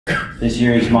This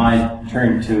year is my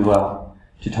turn to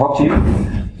talk to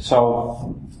you.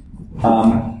 So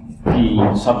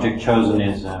the subject chosen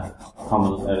is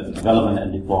development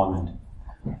and deployment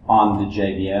on the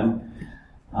JVM.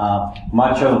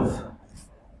 Much of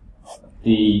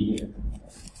a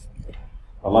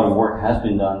lot of work has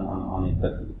been done on it,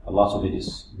 but lots of it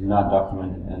is not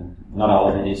documented, and not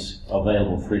all of it is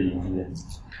available freely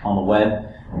on the web.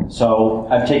 So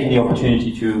I've taken the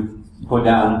opportunity to put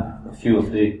down a few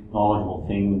of the knowledgeable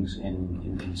things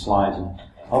in slides, and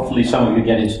hopefully some of you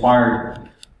get inspired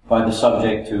by the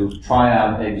subject to try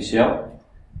out ABCL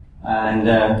and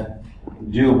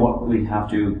do what we have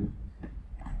to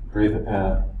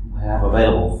have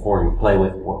available for you, play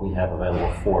with what we have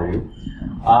available for you.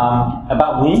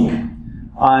 About me,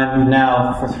 I'm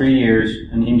now for 3 years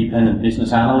an independent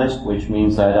business analyst, which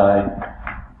means that I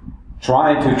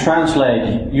try to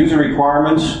translate user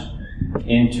requirements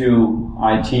into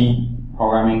IT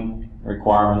programming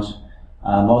requirements,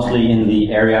 mostly in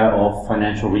the area of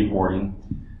financial reporting,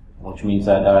 which means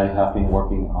that I have been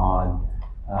working on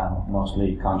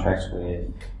mostly contracts with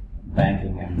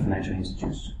banking and financial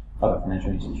institutes, other financial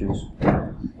institutes,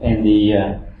 in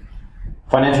the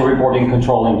financial reporting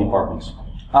controlling departments.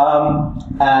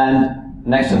 And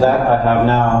next to that, I have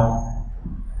now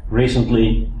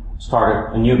recently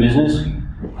started a new business,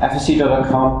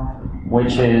 FSC.com,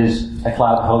 which is a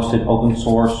cloud-hosted open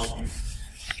source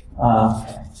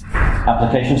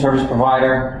application service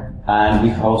provider, and we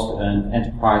host an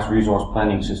enterprise resource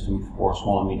planning system for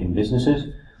small and medium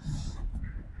businesses,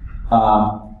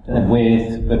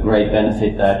 with the great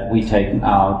benefit that we take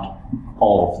out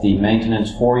all of the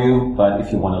maintenance for you, but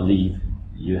if you want to leave,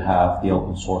 you have the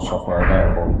open source software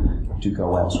available to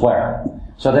go elsewhere.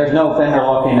 So there's no vendor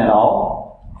lock-in at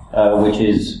all, which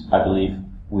is, I believe,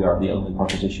 we are the only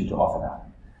proposition to offer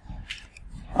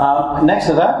that. Next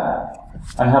to that,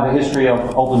 I have a history of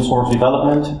open source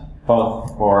development,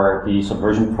 both for the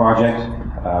Subversion project,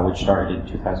 which started in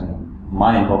 2000.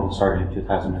 My involvement started in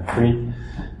 2003.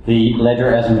 The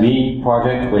Ledger SMB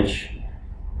project, which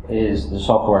is the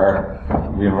software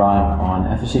we run on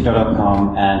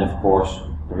FSC.com, and of course,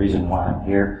 the reason why I'm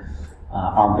here,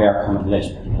 our Werk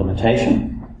Lisp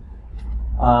implementation.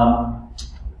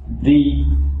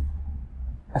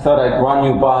 I thought I'd run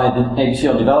you by the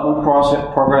ABCL development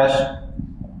progress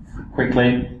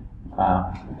quickly.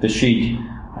 The sheet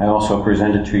I also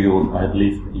presented to you, I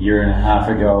believe, a year and a half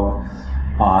ago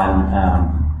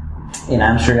in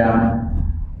Amsterdam.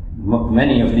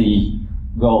 Many of the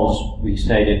goals we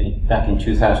stated back in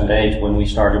 2008 when we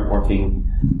started working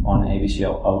on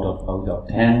ABCL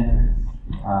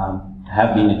 0.0.10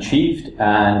 have been achieved,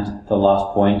 and the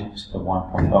last point, the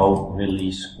 1.0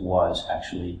 release, was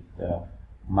actually the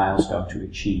milestone to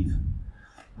achieve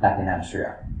back in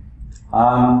Amsterdam.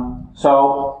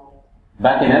 So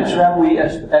back in Amsterdam we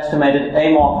estimated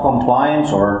AMOC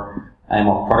compliance, or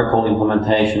AMOC protocol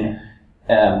implementation,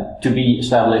 to be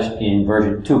established in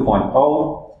version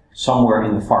 2.0 somewhere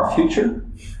in the far future.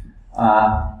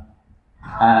 And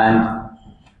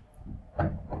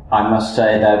I must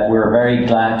say that we're very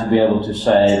glad to be able to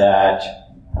say that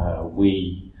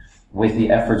we, with the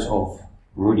efforts of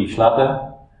Rudy Schlatte,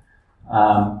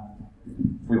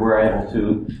 we were able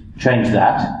to change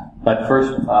that. But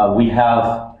first, we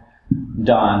have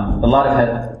done a lot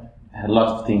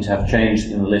of things have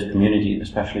changed in the Lisp community,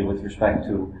 especially with respect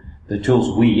to the tools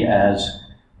we as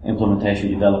implementation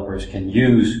developers can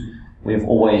use. We have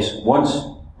always, once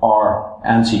our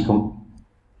ANSI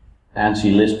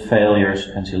Lisp failures,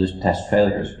 ANSI Lisp test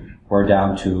failures were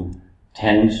down to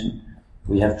tens,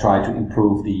 we have tried to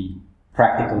improve the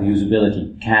practical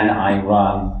usability. Can I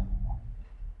run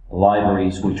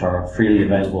libraries which are freely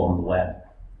available on the web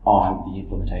on the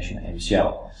implementation of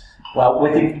ABCL? Well,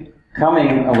 with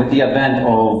the advent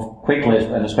of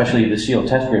QuickLisp, and especially the CO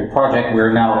test grid project,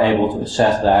 we're now able to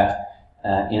assess that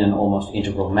in an almost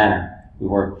integral manner. We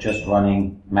were just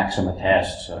running Maxima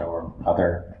tests or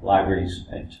other libraries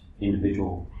at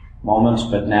individual moments,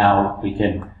 but now we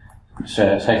can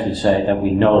safely say that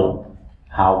we know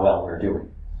how well we're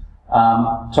doing.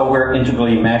 So we're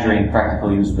integrally measuring practical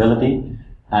usability,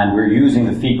 and we're using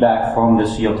the feedback from the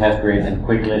CO test grid and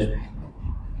QuickLisp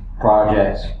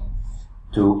projects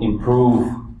to improve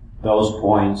those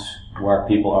points where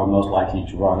people are most likely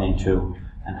to run into,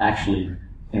 and actually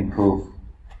improve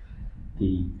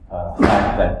the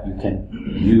fact that you can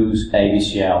use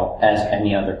ABCL as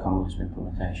any other common Lisp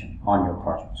implementation on your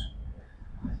projects.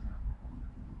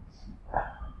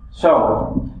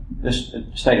 So, the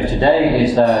state of today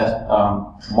is that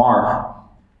Mark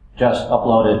just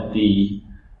uploaded the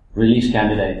release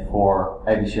candidate for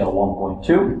ABCL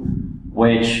 1.2,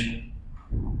 which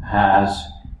has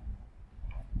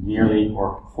nearly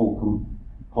or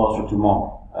closer to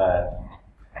mock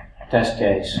test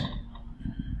case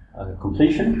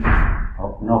completion,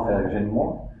 or no failures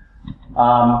anymore.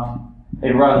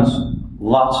 It runs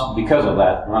lots, because of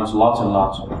that, runs lots and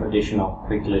lots of additional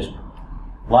quick Lisp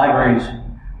libraries,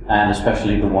 and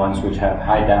especially the ones which have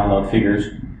high download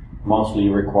figures mostly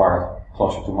require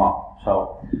closer to mock.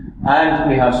 So, and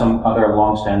we have some other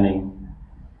long-standing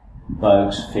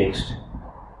bugs fixed,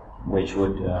 which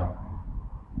would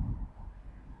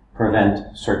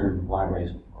prevent certain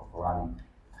libraries of running.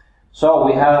 So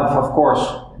we have, of course,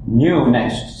 new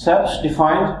next steps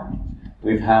defined.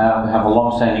 We have a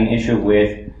long-standing issue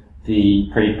with the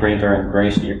pretty printer and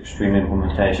gray stream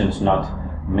implementations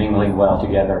not mingling well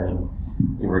together, and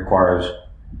it requires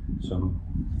some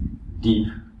deep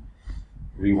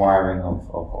rewiring of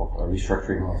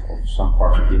restructuring of some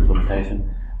parts of the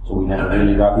implementation. So we never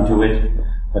really got into it.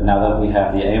 But now that we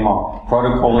have the AMOC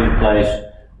protocol in place,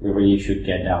 we really should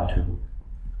get down to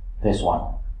this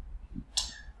one.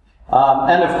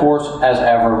 And of course, as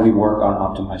ever, we work on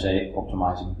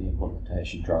optimizing the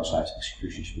implementation, draw size,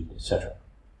 execution speed, etc.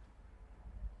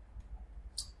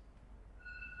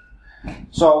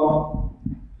 So,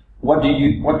 what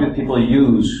do people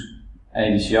use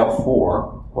ABCL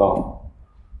for? Well,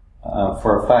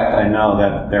 for a fact, I know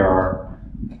that there are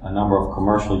a number of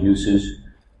commercial uses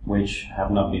which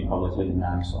have not been publicly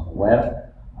announced on the web.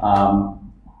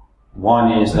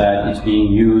 One is that it's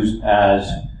being used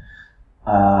as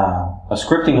a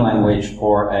scripting language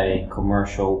for a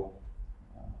commercial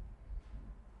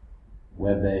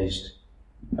web-based,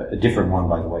 a different one,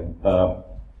 by the way,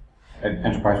 an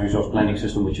enterprise resource planning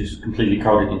system which is completely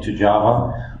coded into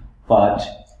Java, but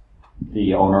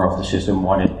the owner of the system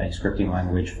wanted a scripting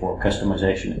language for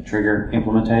customization and trigger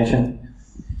implementation,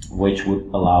 which would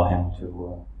allow him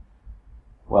to,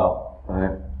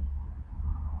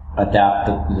 adapt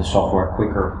the software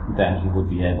quicker than he would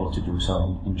be able to do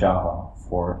so in Java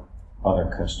for other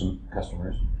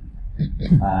customers.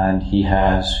 And he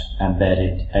has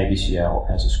embedded ABCL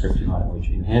as a scripting language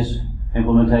in his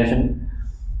implementation.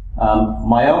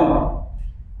 My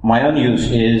own use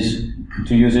is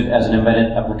to use it as an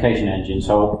embedded application engine.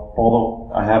 So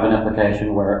although I have an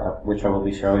application which I will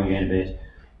be showing you in a bit,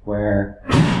 where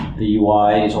the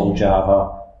UI is all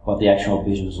Java, but the actual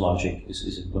business logic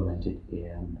is implemented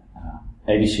in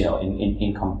ABCL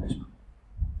in Common Lisp.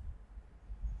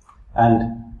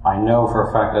 And I know for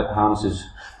a fact that Hans is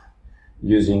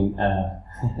using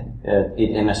it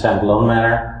in a standalone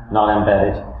manner, not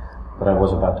embedded, but I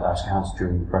was about to ask Hans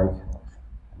during the break.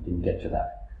 I didn't get to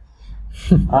that.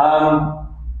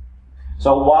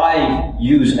 So why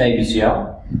use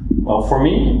ABCL? Well, for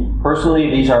me, personally,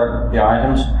 these are the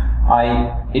items.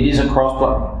 It is a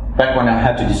back when I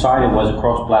had to decide, it was a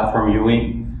cross-platform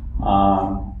UI.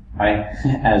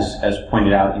 As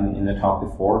pointed out in the talk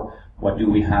before, what do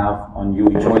we have on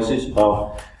UI choices?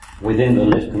 Well, within the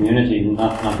Lisp community,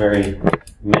 not very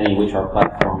many which are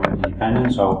platform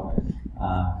independent, so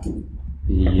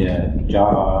the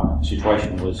Java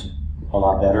situation was a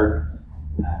lot better,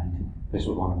 and this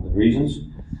was one of the reasons.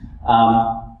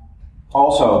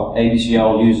 Also,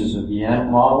 ABCL uses a VM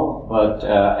model, but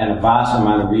and a vast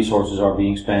amount of resources are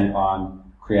being spent on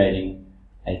creating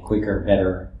a quicker,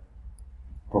 better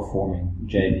performing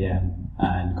JVM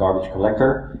and garbage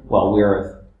collector. Well, we're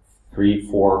a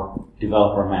 3-4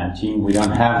 developer man team. We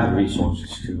don't have the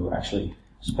resources to actually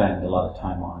spend a lot of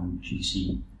time on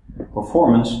GC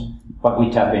performance, but we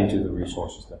tap into the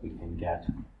resources that we can get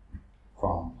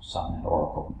from Sun and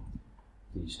Oracle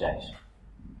these days.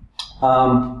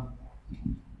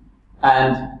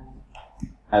 And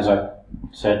as I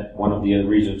said, one of the other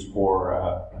reasons for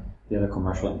the other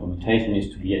commercial implementation is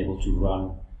to be able to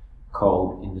run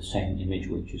code in the same image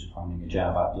which is running a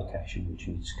Java application which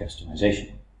needs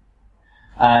customization.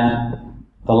 And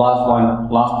the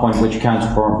last point which counts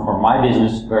for my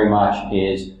business very much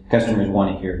is customers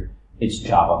want to hear it's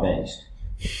Java based.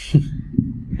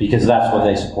 Because that's what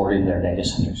they support in their data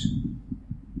centers.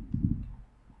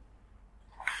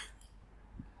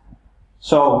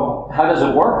 So, how does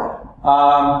it work?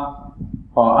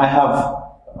 Well, I have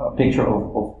a picture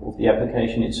of the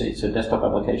application. It's a desktop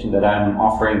application that I'm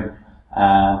offering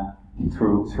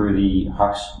through the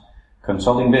Hux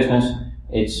consulting business.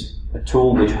 It's a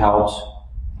tool which helps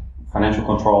financial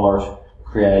controllers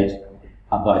create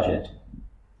a budget,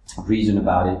 reason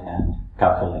about it, and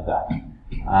calculate that.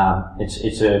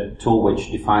 It's a tool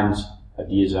which defines a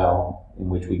DSL in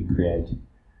which we create,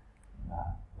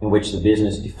 in which the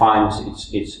business defines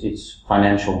its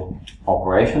financial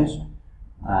operations,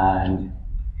 and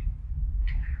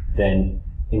then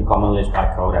in Common Lisp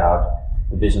I code out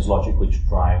the business logic which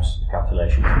drives the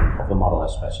calculation of the model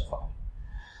as specified.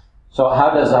 So how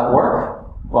does that work?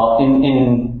 Well,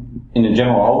 in a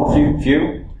general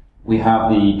overview, we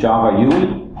have the Java UI,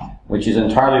 which is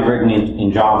entirely written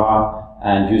in Java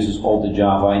and uses all the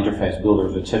Java interface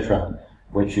builders, etc.,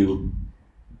 which you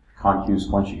can't use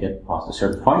once you get past a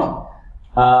certain point.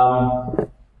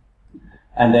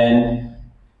 And then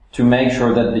to make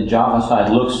sure that the Java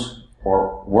side looks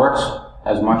or works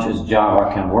as much as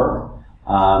Java can work,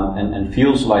 and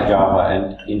feels like Java,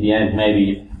 and in the end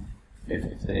maybe if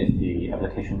the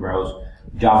application grows,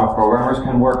 Java programmers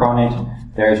can work on it.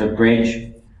 There's a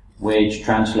bridge which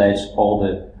translates all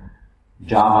the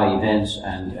Java events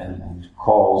and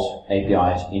calls,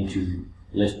 APIs into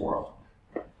Lisp world.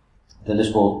 The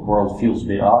Lisp world feels a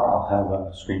bit odd. I'll have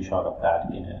a screenshot of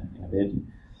that in a bit.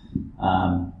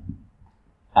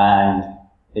 And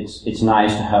it's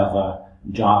nice to have a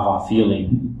Java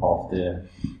feeling of the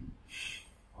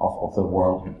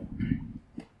world,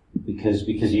 because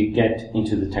you get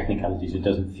into the technicalities.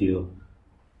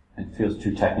 It feels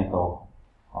too technical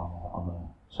on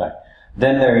the side.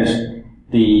 Then there's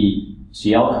the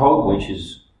CL code, which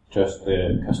is just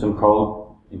the custom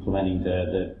code implementing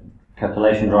the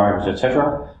calculation drivers,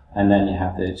 etc. And then you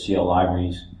have the CL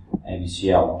libraries,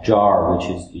 ABCL jar, which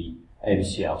is the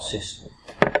ABCL system.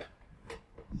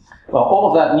 Well, all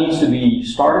of that needs to be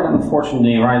started,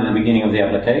 unfortunately, right at the beginning of the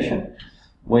application,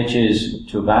 which is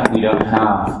too bad.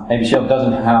 ABCL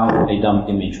doesn't have a dump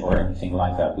image or anything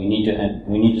like that. We need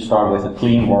to start with a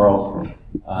clean world,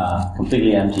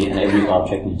 completely empty, and every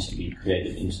object needs to be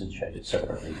created, instantiated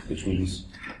separately, which means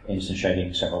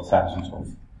instantiating several thousands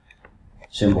of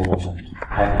symbols and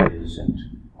packages and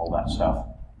all that stuff,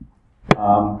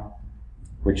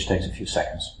 which takes a few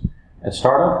seconds at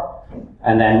startup.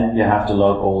 And then you have to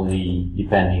load all the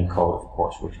depending code, of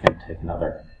course, which can take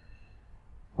another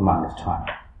amount of time.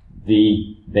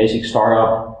 The basic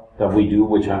startup that we do,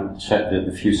 which I said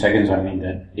the few seconds, I mean,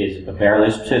 that is a bare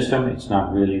Lisp system. It's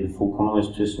not really the full common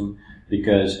Lisp system,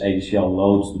 because ABCL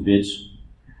loads the bits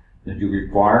that you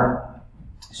require,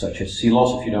 such as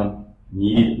CLOS if you don't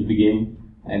need it at the beginning.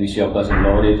 ABCL doesn't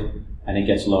load it, and it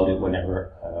gets loaded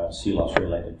whenever CLOS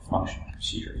related function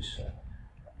procedure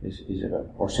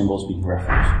or symbols being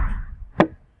referenced.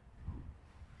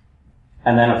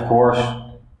 And then, of course,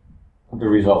 the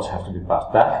results have to be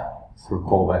passed back through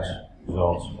callbacks,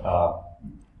 results,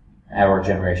 error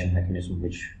generation mechanism,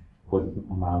 which would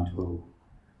amount to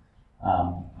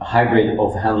a hybrid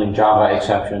of handling Java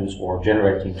exceptions or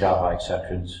generating Java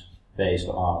exceptions based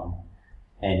on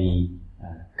any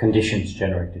conditions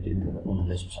generated on the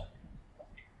Lisp side.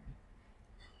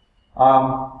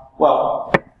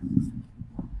 Well,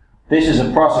 this is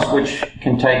a process which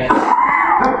can take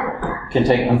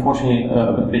unfortunately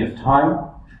a bit of time.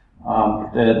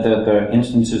 The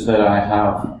instances that I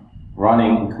have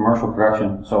running in commercial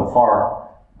production so far,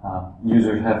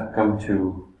 users have come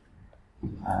to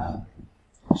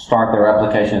start their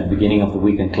application at the beginning of the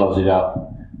week and close it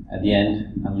up at the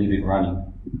end and leave it running,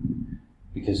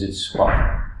 because it's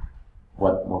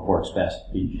what works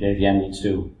best. The JVM needs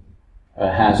to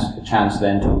has a chance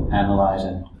then to analyze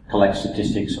and collect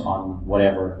statistics on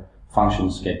whatever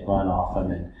functions get run off,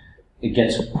 and then it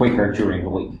gets quicker during the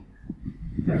week.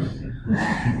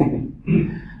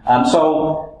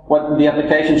 So what the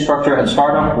application structure at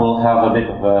startup will have a bit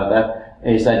of that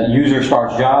is that the user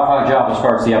starts Java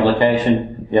starts the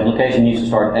application needs to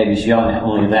start ABCL, and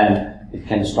only then it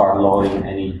can start loading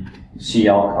any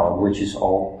CL code, which is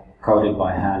all coded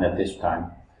by hand at this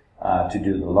time to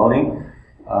do the loading.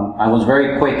 I was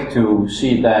very quick to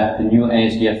see that the new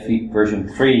ASDF version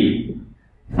 3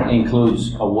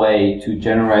 includes a way to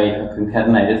generate a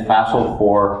concatenated FASL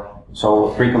a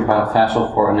precompiled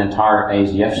FASL for an entire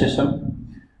ASDF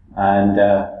system, and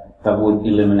that would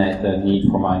eliminate the need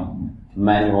for my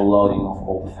manual loading of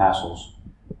all the FASLs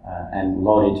and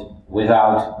load it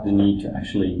without the need to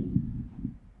actually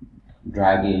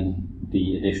drag in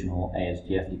the additional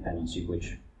ASDF dependency,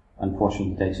 which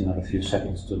unfortunately takes another few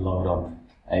seconds to load on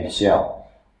ABCL.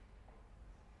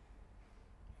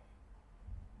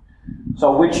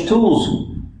 So which tools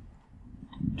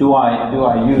do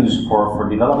I use for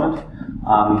development?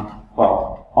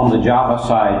 Well, on the Java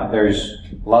side, there's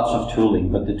lots of tooling,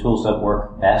 but the tools that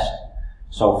work best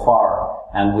so far,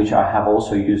 and which I have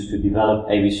also used to develop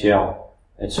ABCL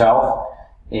itself,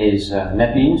 is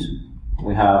NetBeans.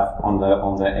 We have on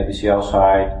the ABCL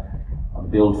side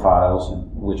build files,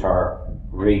 which are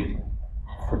rigged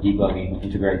for debugging,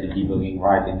 integrated debugging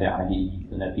right in the IDE,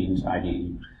 the NetBeans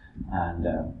IDE, and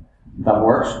that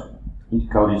works.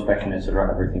 Code inspection, etc.,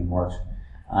 everything works.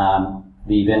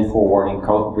 The event forwarding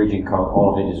code, bridging code,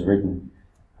 all of it is written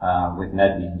with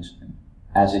NetBeans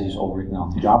as it is all written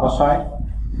on the Java side.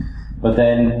 But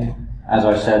then, as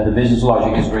I said, the business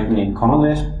logic is written in Common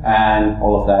Lisp, and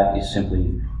all of that is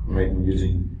simply written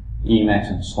using Emacs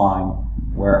and Slime,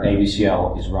 where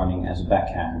ABCL is running as a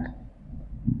backhand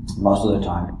most of the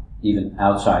time, even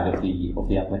outside of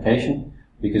the application,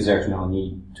 because there's no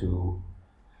need to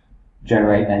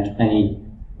generate any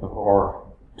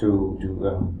to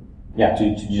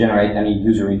generate any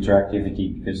user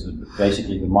interactivity, because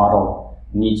basically the model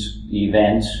needs the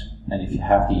events, and if you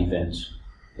have the events,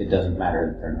 it doesn't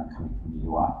matter that they're not coming from the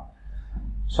UI.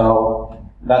 So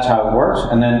that's how it works.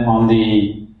 And then on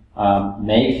the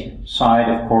make side,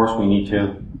 of course, we need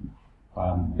to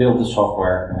build the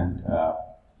software, and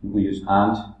we use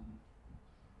Ant,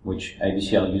 which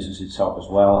ABCL uses itself as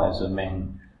well as a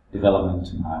main development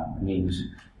means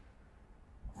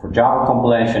for Java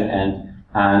compilation, and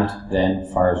then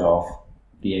fires off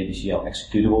the ABCL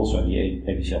executable, so the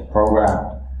ABCL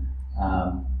program,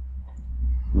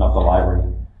 not the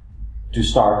library, to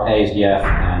start ASDF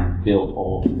and build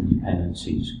all the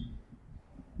dependencies.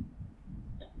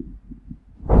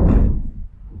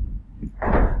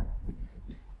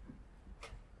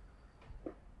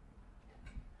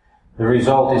 The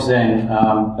result is then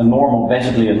a normal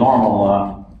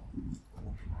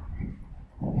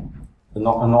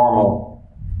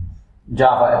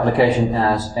Java application,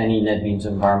 as any NetBeans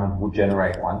environment would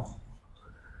generate one.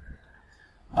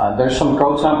 There's some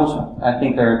code samples. I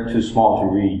think they're too small to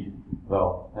read.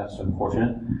 Well, that's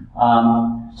unfortunate.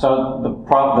 So the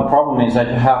problem is that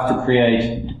you have to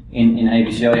create, in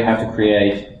ABCL, you have to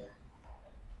create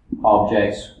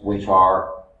objects which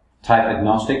are type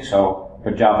agnostic,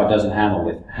 but Java doesn't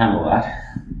handle that.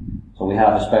 So we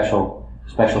have a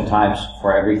special types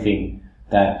for everything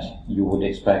that you would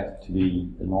expect to be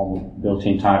the normal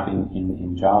built-in type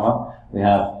in Java. We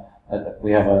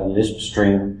have a Lisp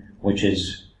string, which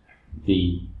is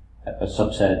a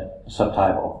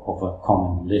subtype of a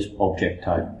common Lisp object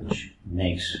type, which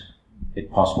makes it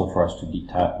possible for us to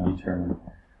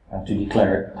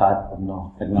declare type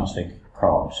agnostic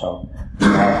code. So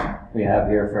we have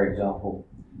here, for example,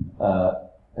 a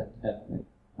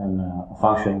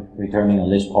function returning a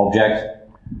Lisp object,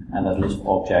 and that Lisp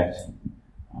object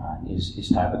is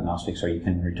type agnostic, so you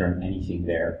can return anything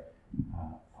there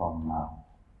from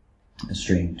a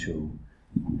string to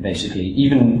basically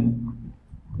even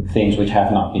things which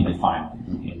have not been defined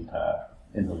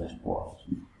in the Lisp world,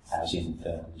 as in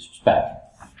the Lisp spec.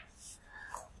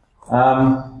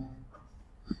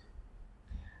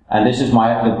 And this is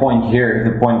the point here.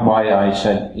 The point why I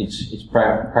said it's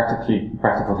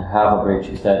practical to have a bridge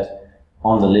is that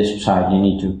on the Lisp side you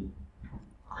need to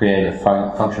create a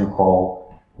function call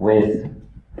with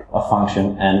a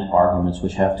function and arguments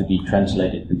which have to be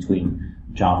translated between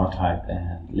Java type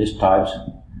and Lisp types.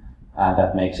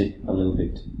 That makes it a little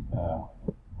bit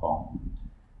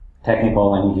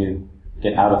technical, and you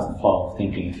get out of the flow of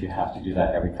thinking if you have to do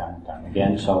that every time and time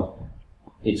again. So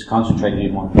it's concentrated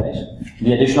in one place.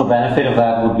 The additional benefit of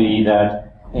that would be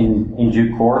that in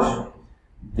due course,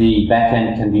 the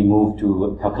backend can be moved to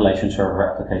a calculation server,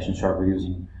 application server,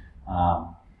 using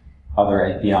other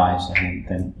APIs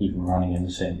than even running in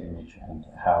the same image, and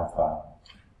have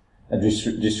a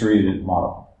distributed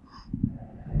model.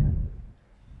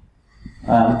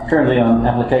 Currently on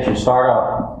application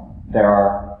startup, there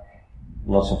are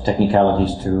lots of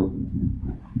technicalities to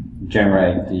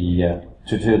generate the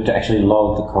to actually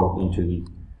load the code into the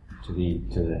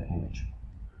image.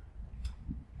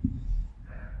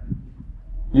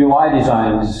 UI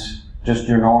design is just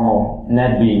your normal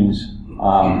NetBeans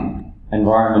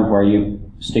environment where you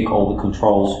stick all the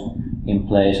controls in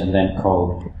place and then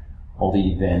code all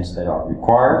the events that are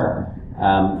required.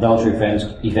 Those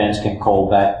events can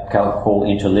call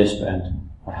into Lisp, and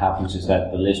what happens is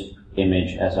that the Lisp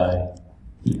image, as I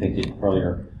depicted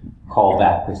earlier, call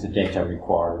back with the data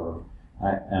required,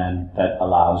 and that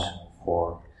allows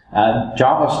for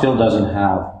Java still doesn't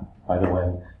have, by the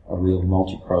way, a real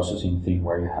multi-processing thing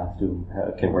where you have to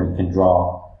where you can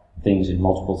draw things in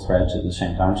multiple threads at the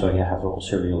same time, so you have to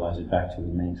serialize it back to the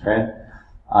main thread.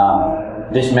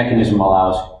 This mechanism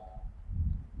allows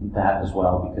that as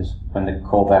well, because when the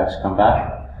callbacks come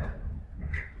back,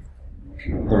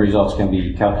 the results can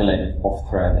be calculated off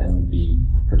thread and be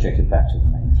projected back to the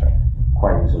main thread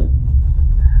quite easily.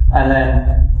 And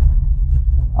then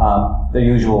the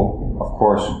usual, of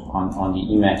course, on the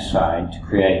Emacs side, to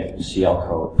create CL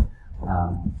code,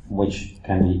 which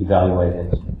can be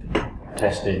evaluated,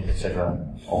 tested, etc.,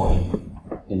 all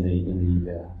in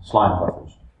the Slime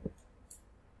buffers.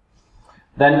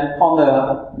 Then on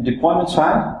the deployment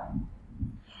side,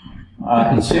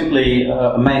 It's simply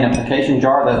a main application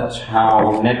jar. That's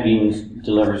how NetBeans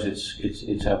delivers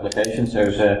its applications.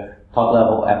 There's a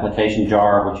top-level application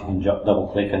jar which you can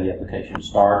double-click and the application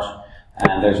starts.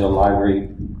 And there's a library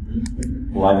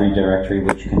directory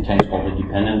which contains all the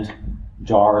dependent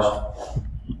jars.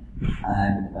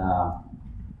 And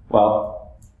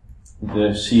well,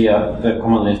 the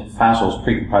common Lisp facils,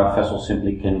 precompiled facils,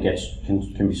 simply can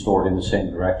be stored in the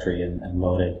same directory and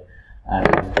loaded at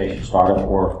application startup,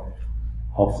 or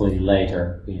hopefully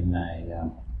later in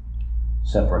a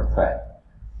separate thread.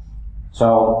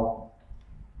 So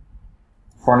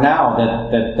for now,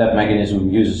 that mechanism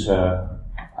uses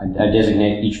I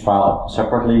designate each file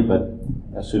separately, but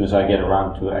as soon as I get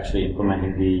around to actually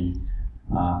implementing the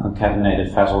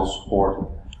concatenated facil support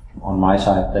on my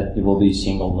side, that it will be a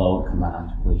single load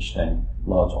command, which then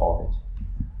loads all of it.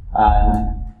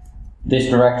 And this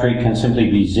directory can simply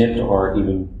be zipped or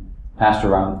even passed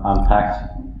around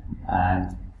unpacked,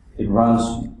 and it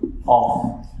runs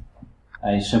off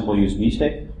a simple USB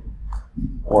stick,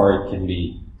 or it can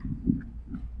be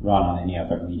run on any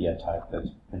other media type that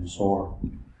can store,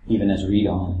 even as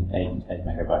read-only, 8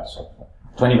 megabytes of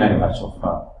 20 megabytes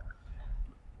of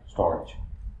storage.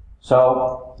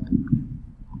 So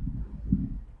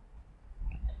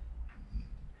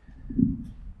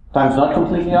time's not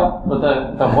completely up, but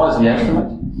that was the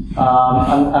estimate.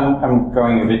 I'm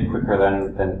going a bit quicker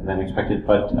than expected,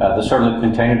 but the servlet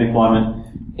container deployment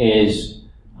is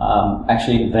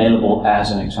actually available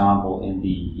as an example in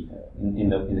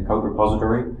the code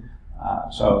repository.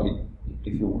 So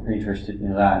if you're interested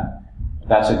in that,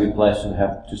 that's a good place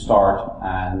to start,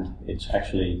 and it's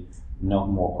actually no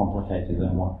more complicated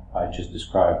than what I just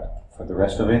described for the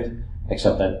rest of it,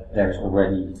 except that there's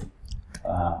already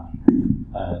a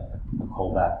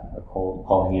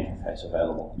calling interface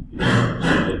available.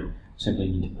 You simply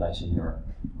need to place in your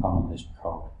common Lisp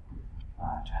code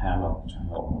to handle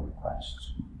all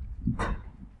requests.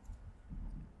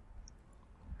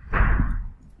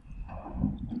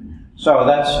 So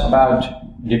that's about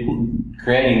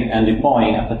creating and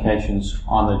deploying applications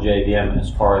on the JVM. As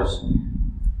far as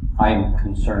I'm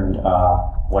concerned,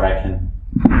 what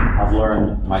I've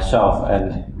learned myself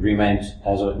and remained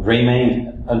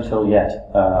until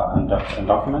yet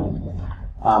undocumented.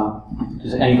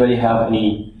 Does anybody have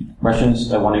any questions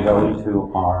that want to go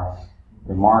into our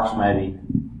remarks, maybe?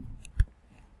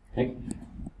 Okay.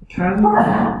 Can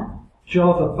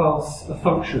Java pass a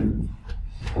function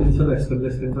into Lisp and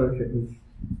Lisp invoke it with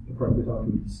appropriate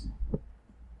arguments?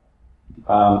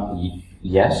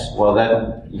 Yes. Well,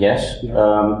 then yes.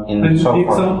 And the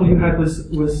example you had was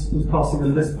passing a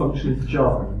Lisp function into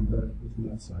Java, from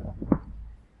that side.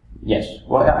 Yes.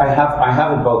 Well, I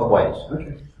have it both ways.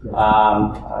 Okay.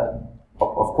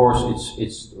 Of course,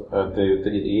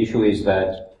 the issue is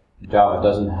that Java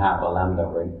doesn't have a lambda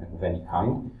of any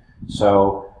kind,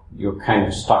 so you're kind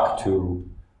of stuck to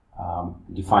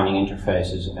defining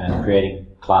interfaces and creating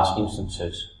class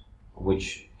instances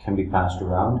which can be passed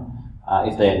around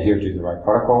if they adhere to the right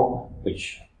protocol,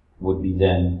 which would be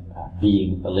then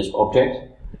being a Lisp object,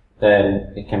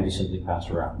 then it can be simply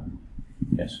passed around.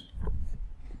 Yes.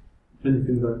 And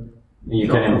you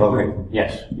can invoke it.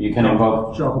 Yes, you can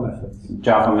invoke Java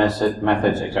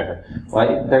methods, exactly.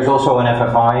 Well, there's also an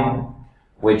FFI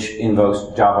which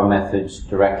invokes Java methods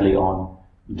directly on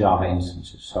Java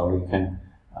instances. So you can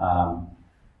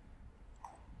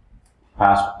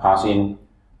pass in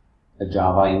a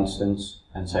Java instance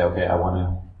and say, okay, I want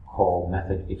to call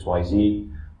method XYZ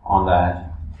on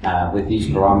that with these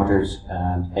parameters,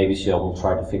 and ABCL will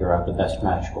try to figure out the best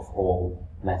match of all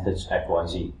methods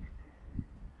XYZ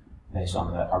based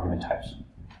on the argument types.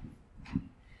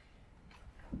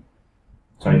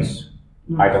 So it's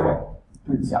either way.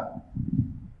 Yeah.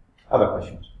 Other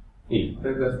questions?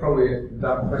 That's probably a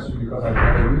dumb question because I've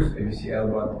never used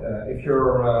ABCL, but if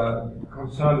you're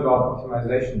concerned about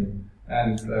optimization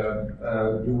and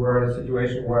you were in a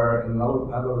situation where in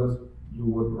another Lisp you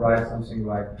would write something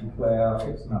like declare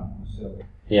fixed number. So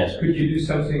yes. Could you do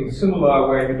something similar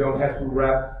where you don't have to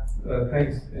wrap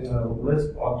things in a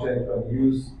Lisp object but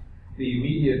use the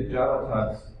immediate Java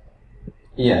types?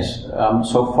 Yes.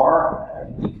 So far,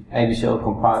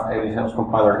 ABCL's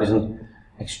compiler isn't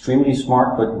extremely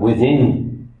smart, but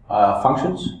within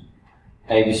functions,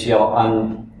 ABCL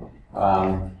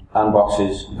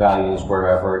unboxes values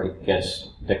wherever it gets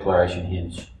declaration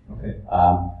hints. Okay.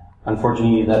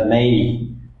 Unfortunately, that may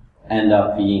end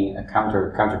up being a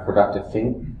counterproductive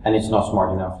thing, and it's not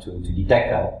smart enough to detect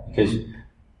that, because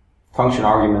function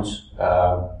arguments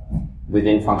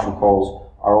within function calls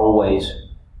are always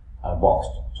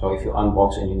boxed. So if you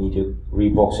unbox and you need to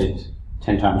rebox it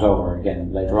 10 times over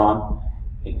again later on,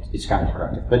 it's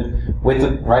counterproductive. But with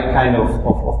the right kind of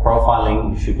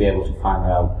profiling, you should be able to find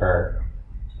out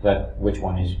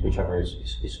whichever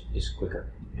is quicker.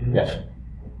 Mm-hmm. Yes.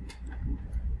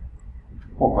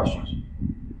 More questions?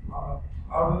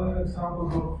 Are there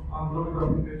examples of Android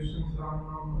applications run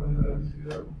on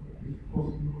ABCL?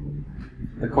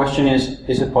 The question is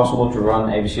it possible to run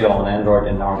ABCL on Android,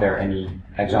 and are there any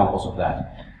examples of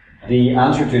that? The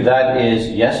answer to that is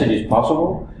yes, it is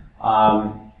possible.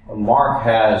 Mark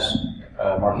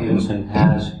Huelsmann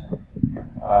has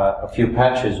a few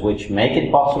patches which make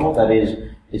it possible. That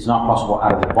is, it's not possible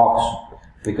out of the box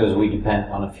because we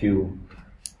depend on a few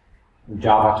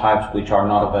Java types which are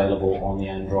not available on the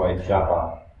Android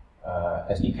Java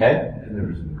SDK. And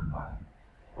there isn't a compiler.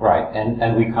 Right,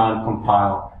 and we can't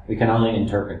compile, we can only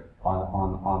interpret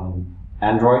on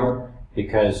Android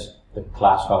because the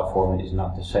class file format is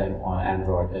not the same on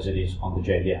Android as it is on the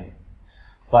JVM.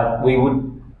 But we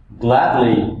would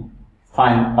gladly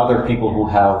find other people who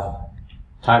have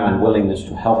time and willingness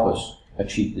to help us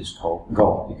achieve this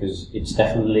goal, because it's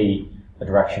definitely a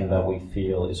direction that we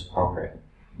feel is appropriate.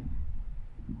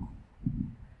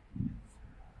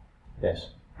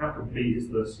 Yes? How complete is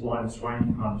the slide and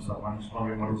swing kind of stuff? I'm just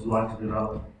wondering what it's like to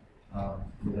develop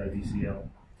with ABCL.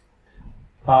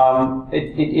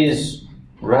 It is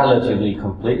relatively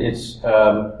complete. It's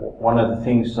one of the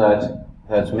things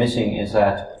that's missing is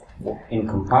that in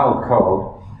compiled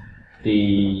code,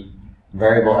 the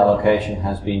variable allocation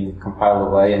has been compiled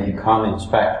away, and you can't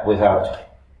inspect without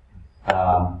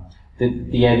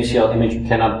the ABCL image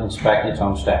cannot inspect its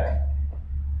own stack.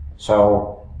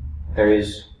 So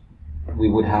we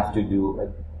would have to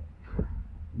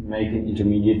make an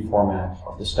intermediate format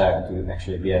of the stack to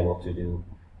actually be able to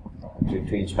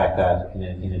inspect that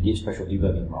in a special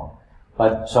debugging mode.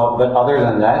 But other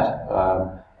than that,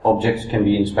 objects can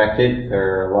be inspected.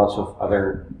 There are lots of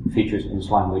other features in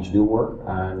Slime which do work,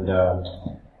 and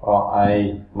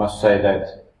I must say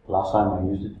that last time I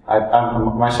used it, I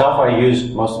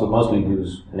mostly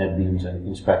use NetBeans and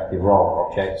inspect the raw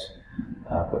objects,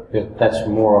 but that's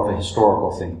more of a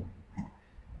historical thing.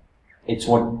 It's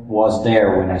what was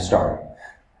there when I started.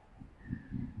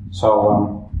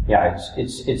 So yeah,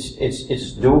 it's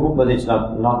doable, but it's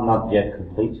not yet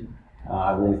complete.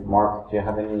 I believe, Mark, do you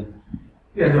have any?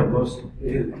 Yeah, no, most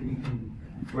you can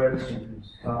threads and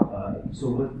stuff. So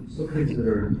with some things that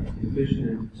are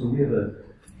efficient, so we have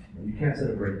you can't set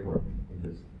a breakpoint in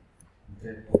this.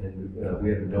 Okay? And we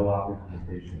have a no op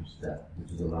implementation step,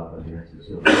 which is allowed by the answer.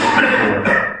 So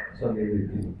something we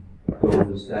can go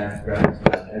to the stack, grab the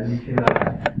stack, and we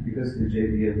cannot, because of the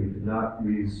JVM, we cannot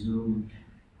resume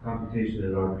computation at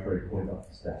an arbitrary point off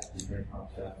the stack. We can't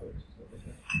pop stack points and stuff like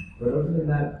that. But other than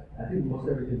that, I think most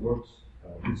everything works.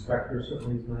 Inspector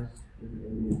certainly is nice,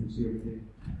 and you can see everything.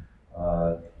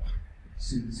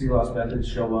 CLOS methods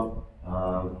show up.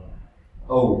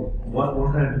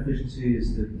 One kind of deficiency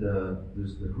is that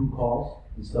there's the who calls,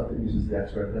 the stuff that uses the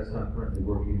XREF. That's not currently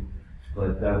working,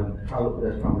 but that's probably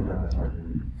not that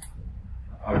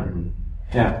hard to do.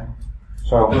 Yeah.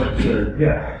 So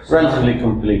relatively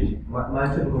complete. My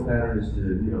typical pattern is to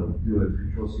do a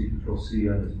Control C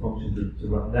on this function to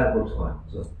run. That works fine.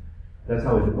 So that's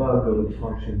how I debug. Go to the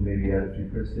function, maybe add a few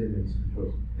print statements,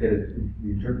 get the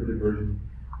interpreted version,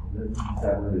 and then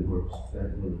that really works.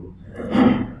 That really works.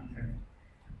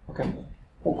 Okay.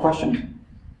 More questions?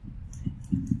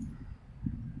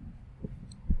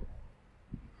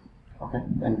 Okay.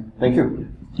 Then thank you.